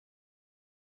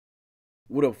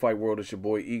What up, Fight World? It's your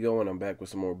boy Ego, and I'm back with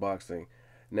some more boxing.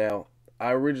 Now,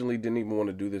 I originally didn't even want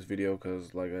to do this video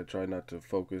because, like, I try not to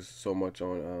focus so much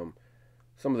on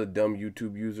some of the dumb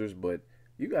YouTube users, but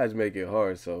you guys make it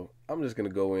hard, so I'm just gonna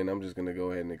go in. I'm just gonna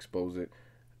go ahead and expose it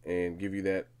and give you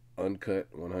that uncut,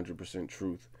 100%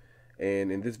 truth.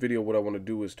 And in this video, what I want to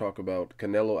do is talk about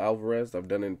Canelo Alvarez. I've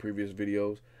done it in previous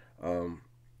videos. Um,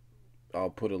 I'll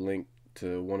put a link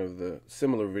to one of the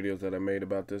similar videos that I made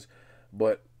about this,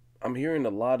 but I'm hearing a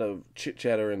lot of chit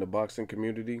chatter in the boxing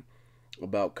community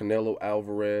about Canelo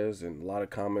Alvarez and a lot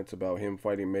of comments about him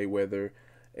fighting Mayweather.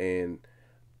 And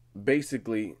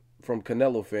basically, from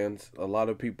Canelo fans, a lot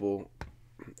of people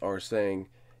are saying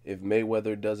if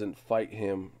Mayweather doesn't fight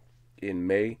him in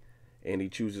May and he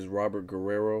chooses Robert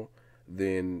Guerrero,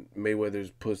 then Mayweather's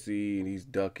pussy and he's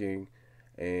ducking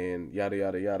and yada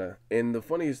yada yada. And the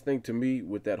funniest thing to me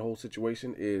with that whole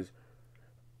situation is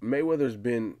Mayweather's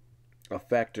been a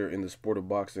factor in the sport of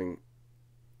boxing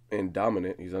and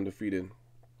dominant. He's undefeated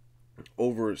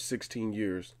over 16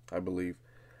 years, I believe.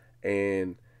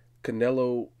 And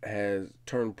Canelo has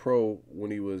turned pro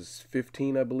when he was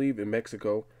 15, I believe, in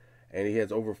Mexico. And he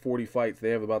has over 40 fights. They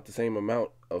have about the same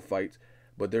amount of fights.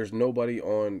 But there's nobody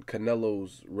on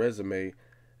Canelo's resume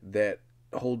that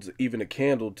holds even a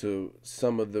candle to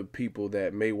some of the people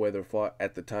that Mayweather fought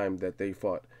at the time that they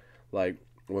fought. Like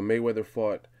when Mayweather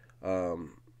fought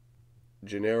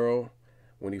Gennaro,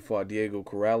 when he fought Diego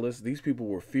Corrales, these people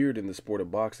were feared in the sport of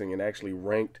boxing and actually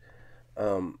ranked,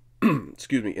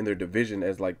 excuse me, in their division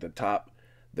as like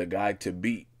the guy to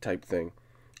beat type thing.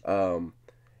 And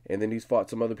then he's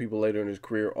fought some other people later in his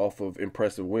career off of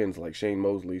impressive wins like Shane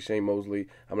Mosley. Shane Mosley,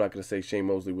 I'm not going to say Shane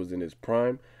Mosley was in his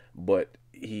prime, but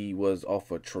he was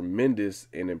off a tremendous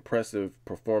and impressive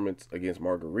performance against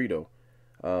Margarito.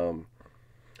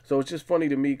 So it's just funny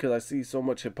to me because I see so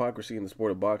much hypocrisy in the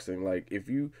sport of boxing. Like if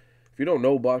you don't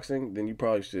know boxing, then you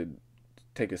probably should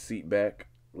take a seat back.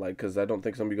 Like, because I don't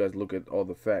think some of you guys look at all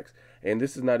the facts. And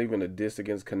this is not even a diss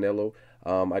against Canelo.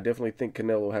 I definitely think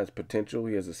Canelo has potential.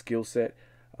 He has a skill set.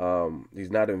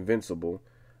 He's not invincible,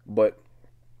 but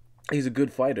he's a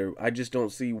good fighter. I just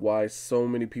don't see why so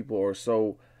many people are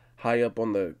so high up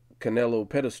on the Canelo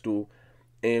pedestal,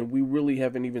 and we really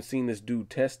haven't even seen this dude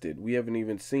tested. We haven't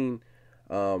even seen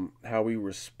how he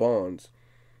responds,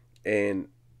 and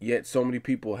yet so many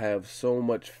people have so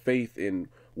much faith in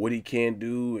what he can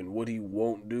do and what he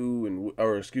won't do, and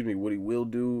or excuse me, what he will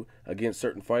do against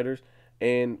certain fighters,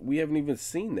 and we haven't even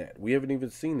seen that. We haven't even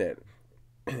seen that,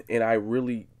 and I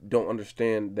really don't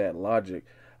understand that logic.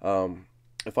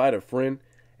 If I had a friend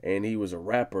and he was a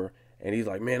rapper and he's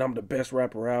like, "Man, I'm the best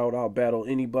rapper out. I'll battle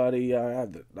anybody. I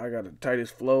got the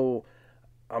tightest flow.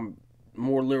 I'm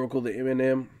more lyrical than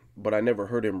Eminem," but I never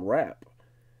heard him rap,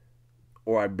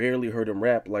 or I barely heard him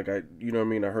rap. Like you know what I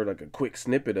mean? I heard like a quick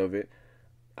snippet of it.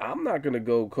 I'm not gonna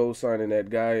go co-signing that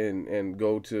guy and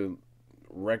go to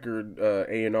record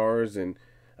A&Rs and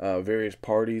various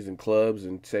parties and clubs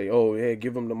and say, "Oh yeah,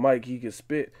 give him the mic, he can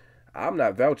spit." I'm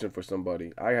not vouching for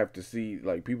somebody. I have to see,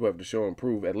 like, people have to show and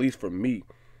prove, at least for me.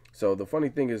 So the funny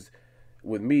thing is,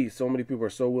 with me, so many people are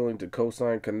so willing to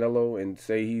co-sign Canelo and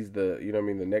say he's the, you know what I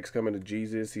mean, the next coming of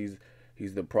Jesus. He's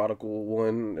the prodigal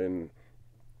one and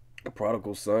the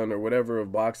prodigal son or whatever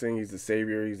of boxing. He's the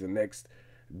savior. He's the next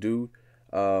dude.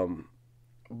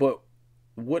 But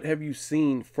what have you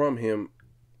seen from him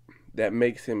that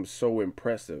makes him so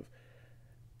impressive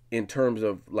in terms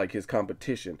of like his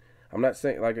competition? I'm not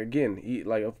saying, like, again, he,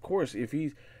 like, of course if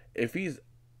he's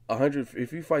 100,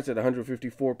 if he fights at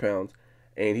 154 pounds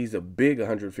and he's a big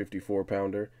 154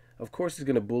 pounder, of course he's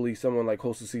gonna bully someone like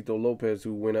Josecito Lopez,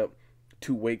 who went up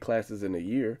 2 weight classes in a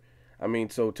year. I mean,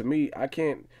 so to me, I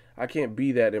can't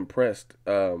be that impressed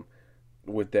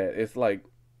with that. It's like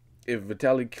if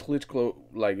Vitaly Klitschko,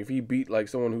 like if he beat like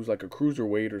someone who's like a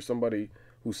cruiserweight or somebody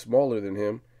who's smaller than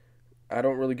him, I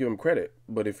don't really give him credit.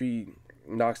 But if he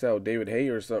knocks out David Hay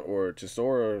or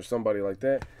Chisora or somebody like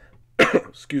that,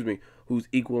 excuse me, who's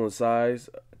equal in size,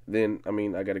 then I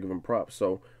mean I got to give him props.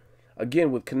 So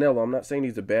again, with Canelo, I'm not saying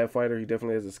he's a bad fighter. He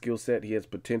definitely has a skill set. He has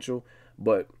potential,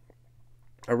 but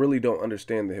I really don't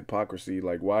understand the hypocrisy.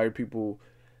 Like, why do people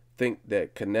think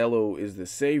that Canelo is the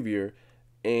savior,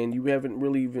 and we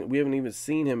haven't even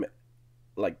seen him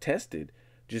like tested,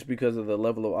 just because of the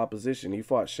level of opposition. He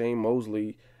fought Shane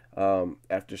Mosley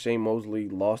after Shane Mosley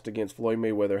lost against Floyd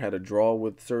Mayweather, had a draw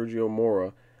with Sergio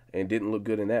Mora, and didn't look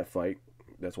good in that fight.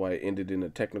 That's why it ended in a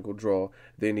technical draw.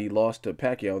 Then he lost to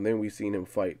Pacquiao, and then we seen him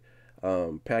fight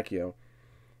Pacquiao,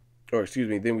 or excuse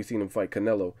me, then we seen him fight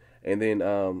Canelo. And then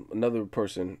another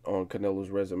person on Canelo's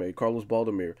resume, Carlos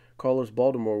Baldomir. Carlos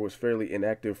Baldomir was fairly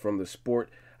inactive from the sport.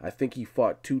 I think he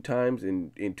fought 2 times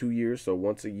in 2 years, so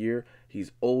once a year.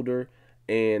 He's older,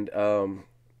 and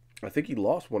I think he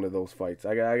lost one of those fights.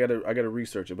 I gotta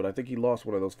research it, but I think he lost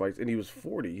one of those fights, and he was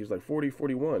 40. He was like 40,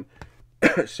 41.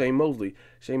 Shane Mosley.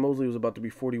 Shane Mosley was about to be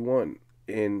 41,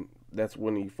 and that's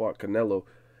when he fought Canelo.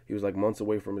 He was like months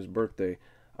away from his birthday.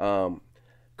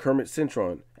 Kermit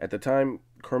Cintron. At the time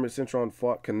Kermit Cintron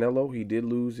fought Canelo, he did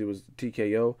lose. It was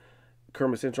TKO.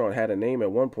 Kermit Cintron had a name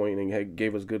at one point and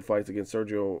gave us good fights against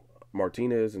Sergio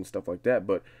Martinez and stuff like that,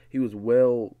 but he was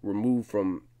well removed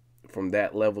from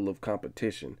that level of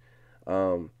competition.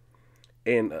 And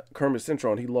Kermit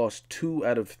Cintron, he lost 2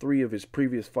 out of 3 of his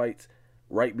previous fights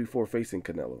right before facing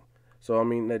Canelo. So, I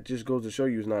mean, that just goes to show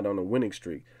you he's not on a winning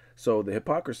streak. So the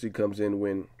hypocrisy comes in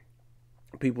when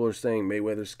people are saying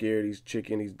Mayweather's scared, he's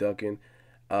chicken, he's ducking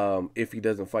if he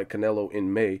doesn't fight Canelo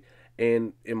in May.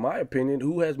 And in my opinion,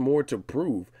 who has more to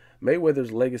prove?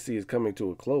 Mayweather's legacy is coming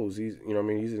to a close. He's, you know what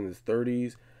I mean, he's in his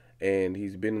 30s and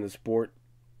he's been in the sport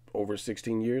over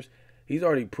 16 years. He's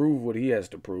already proved what he has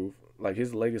to prove. Like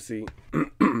his legacy,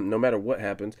 no matter what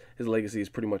happens, his legacy is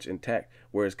pretty much intact.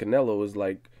 Whereas Canelo is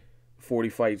like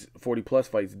 40 plus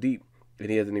fights deep,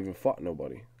 and he hasn't even fought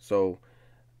nobody. So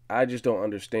I just don't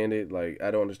understand it. Like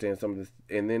I don't understand some of this.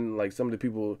 And then like some of the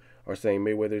people are saying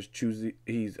Mayweather's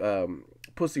he's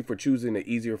pussy for choosing the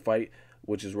easier fight,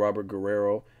 which is Robert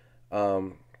Guerrero.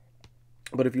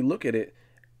 But if you look at it,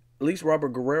 at least Robert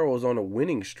Guerrero is on a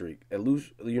winning streak. At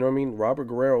least, you know what I mean? Robert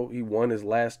Guerrero, he won his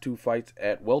last 2 fights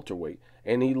at welterweight,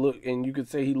 and you could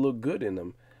say he looked good in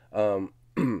them.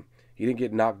 He didn't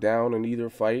get knocked down in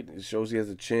either fight. It shows he has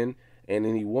a chin, and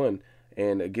then he won.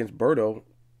 And against Berto,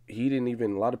 a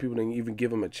lot of people didn't even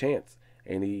give him a chance,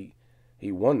 and he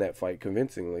won that fight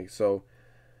convincingly. So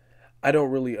I don't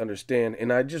really understand.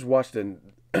 And I just watched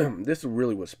this is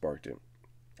really what sparked it.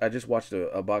 I just watched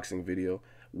a boxing video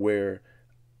where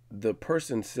the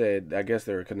person said, I guess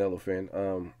they're a Canelo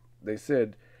fan, they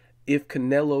said, if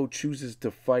Canelo chooses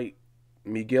to fight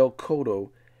Miguel Cotto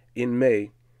in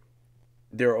May,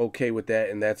 they're okay with that,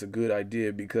 and that's a good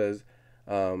idea because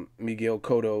Miguel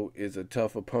Cotto is a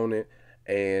tough opponent,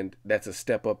 and that's a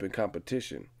step up in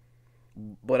competition.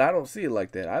 But I don't see it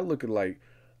like that. I look at like,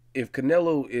 if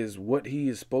Canelo is what he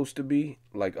is supposed to be,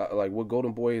 like what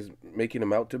Golden Boy is making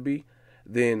him out to be,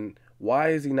 then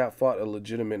why has he not fought a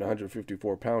legitimate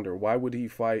 154 pounder? Why would he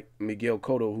fight Miguel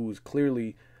Cotto, who's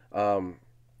clearly,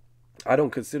 I don't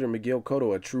consider Miguel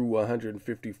Cotto a true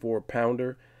 154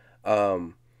 pounder.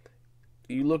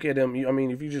 You look at him, I mean,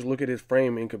 if you just look at his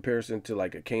frame in comparison to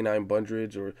like a Canine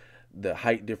Bundridge or the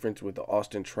height difference with the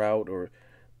Austin Trout or,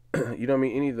 you know what I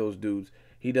mean, any of those dudes,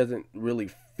 he doesn't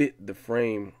really fit the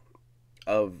frame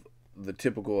of the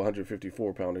typical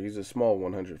 154 pounder. He's a small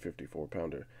 154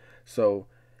 pounder. So,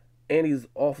 and he's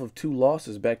off of 2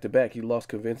 losses back to back. He lost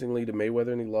convincingly to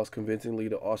Mayweather and he lost convincingly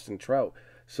to Austin Trout.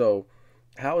 So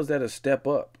how is that a step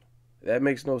up? That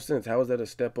makes no sense. How is that a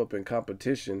step up in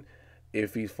competition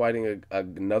if he's fighting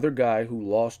another guy who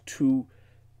lost 2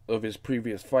 of his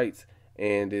previous fights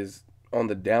and is on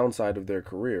the downside of their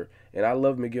career? And I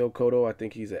love Miguel Cotto. I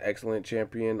think he's an excellent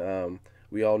champion.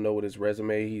 We all know what his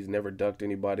resume. He's never ducked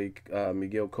anybody.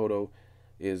 Miguel Cotto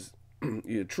is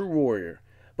a true warrior.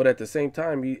 But at the same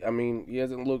time, he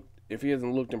hasn't looked. If he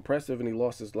hasn't looked impressive and he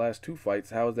lost his last 2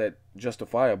 fights, how is that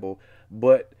justifiable?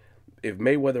 But if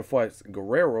Mayweather fights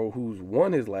Guerrero, who's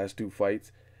won his last 2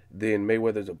 fights, then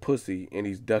Mayweather's a pussy and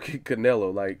he's ducking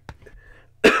Canelo. Like,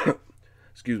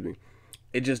 excuse me,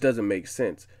 it just doesn't make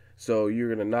sense. So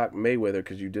you're gonna knock Mayweather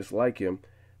because you dislike him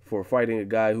for fighting a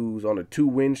guy who's on a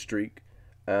 2-win streak,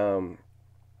 and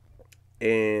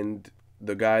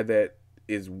the guy that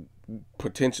is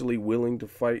potentially willing to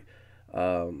fight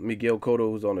Miguel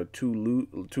Cotto, who's on a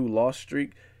 2-loss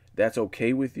streak. That's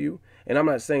okay with you. And I'm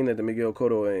not saying that the Miguel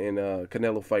Cotto and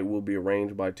Canelo fight will be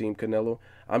arranged by Team Canelo.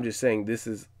 I'm just saying this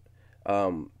is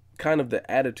kind of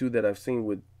the attitude that I've seen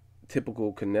with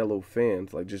typical Canelo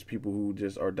fans, like just people who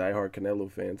just are diehard Canelo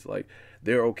fans. Like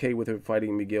they're okay with him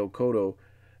fighting Miguel Cotto,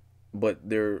 but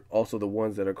they're also the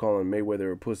ones that are calling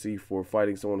Mayweather a pussy for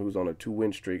fighting someone who's on a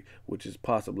 2-win streak, which is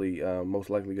possibly most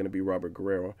likely going to be Robert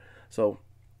Guerrero. So,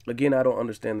 again, I don't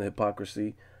understand the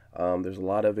hypocrisy. There's a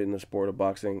lot of it in the sport of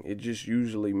boxing. It just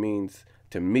usually means,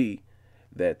 to me,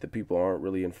 that the people aren't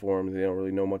really informed. They don't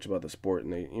really know much about the sport,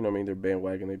 and they, you know what I mean, they're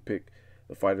bandwagon. They pick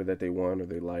the fighter that they want or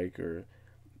they like or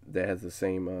that has the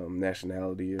same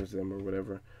nationality as them or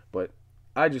whatever. But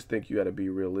I just think you got to be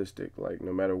realistic. Like,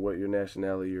 no matter what your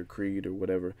nationality or creed or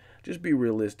whatever, just be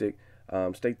realistic.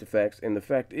 State the facts. And the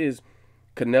fact is,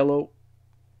 Canelo,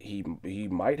 he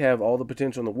might have all the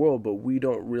potential in the world, but we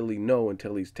don't really know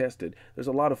until he's tested. There's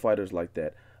a lot of fighters like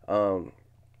that.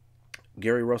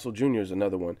 Gary Russell Jr. is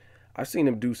another one. I've seen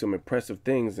him do some impressive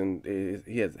things, and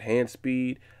he has hand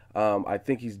speed. I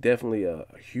think he's definitely a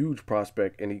huge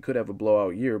prospect, and he could have a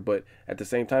blowout year. But at the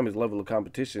same time, his level of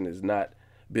competition has not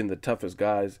been the toughest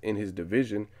guys in his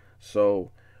division.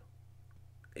 So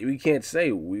we can't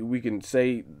say we can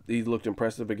say he's looked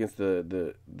impressive against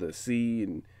the C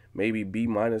and maybe B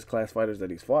minus class fighters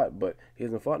that he's fought, but he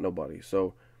hasn't fought nobody.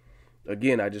 So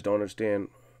again, I just don't understand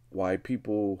why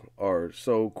people are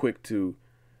so quick to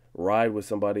ride with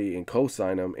somebody and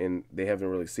co-sign them, and they haven't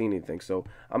really seen anything. So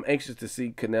I'm anxious to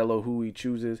see Canelo, who he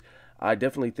chooses. I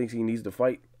definitely think he needs to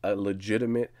fight a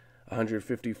legitimate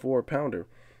 154 pounder.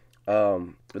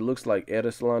 It looks like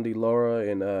Erislandy Lara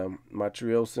and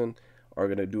Matrielsen are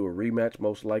going to do a rematch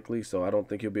most likely, so I don't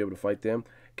think he'll be able to fight them.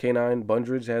 Canine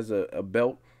Bundridge has a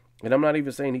belt, and I'm not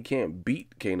even saying he can't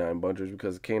beat Canine Bundridge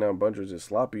because Canine Bundridge is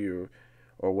sloppy or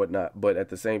whatnot, but at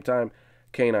the same time,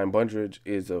 Canine Bundridge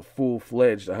is a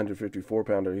full-fledged 154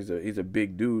 pounder. He's a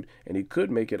big dude, and he could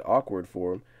make it awkward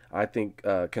for him. I think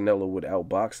Canelo would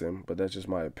outbox him, but that's just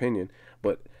my opinion.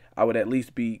 But I would at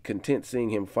least be content seeing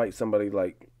him fight somebody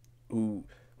like who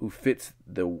fits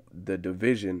the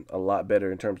division a lot better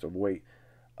in terms of weight.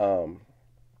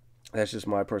 That's just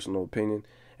my personal opinion.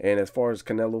 And as far as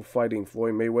Canelo fighting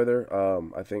Floyd Mayweather,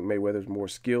 I think Mayweather's more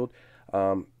skilled.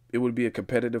 It would be a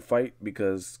competitive fight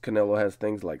because Canelo has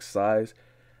things like size.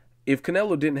 If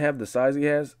Canelo didn't have the size he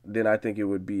has, then I think it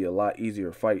would be a lot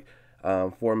easier fight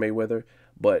for Mayweather.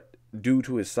 But due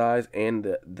to his size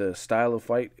and the style of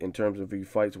fight, in terms of he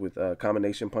fights with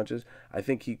combination punches, I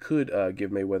think he could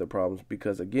give Mayweather problems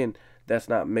because, again, that's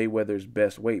not Mayweather's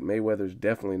best weight. Mayweather's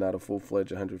definitely not a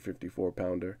full-fledged 154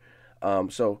 pounder.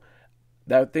 So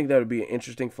I think that would be an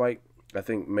interesting fight. I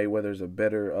think Mayweather's a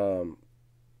better,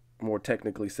 more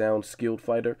technically sound, skilled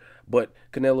fighter, but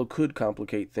Canelo could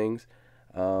complicate things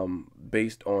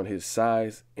based on his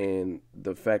size and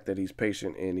the fact that he's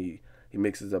patient and he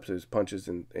mixes up his punches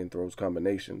and throws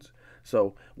combinations.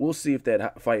 So we'll see if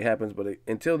that fight happens, but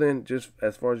until then, just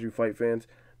as far as you fight fans,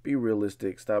 be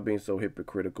realistic. Stop being so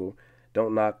hypocritical.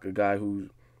 Don't knock a guy who's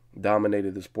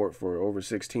dominated the sport for over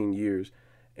 16 years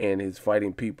and is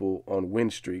fighting people on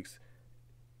win streaks,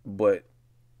 but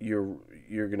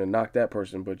you're gonna knock that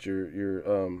person, but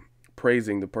you're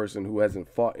praising the person who hasn't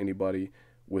fought anybody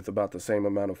with about the same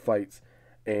amount of fights,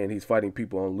 and he's fighting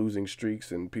people on losing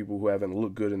streaks and people who haven't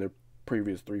looked good in their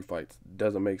previous 3 fights.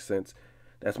 Doesn't make sense.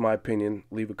 That's my opinion.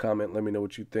 Leave a comment. Let me know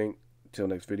what you think. Till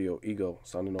next video. Ego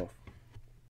signing off.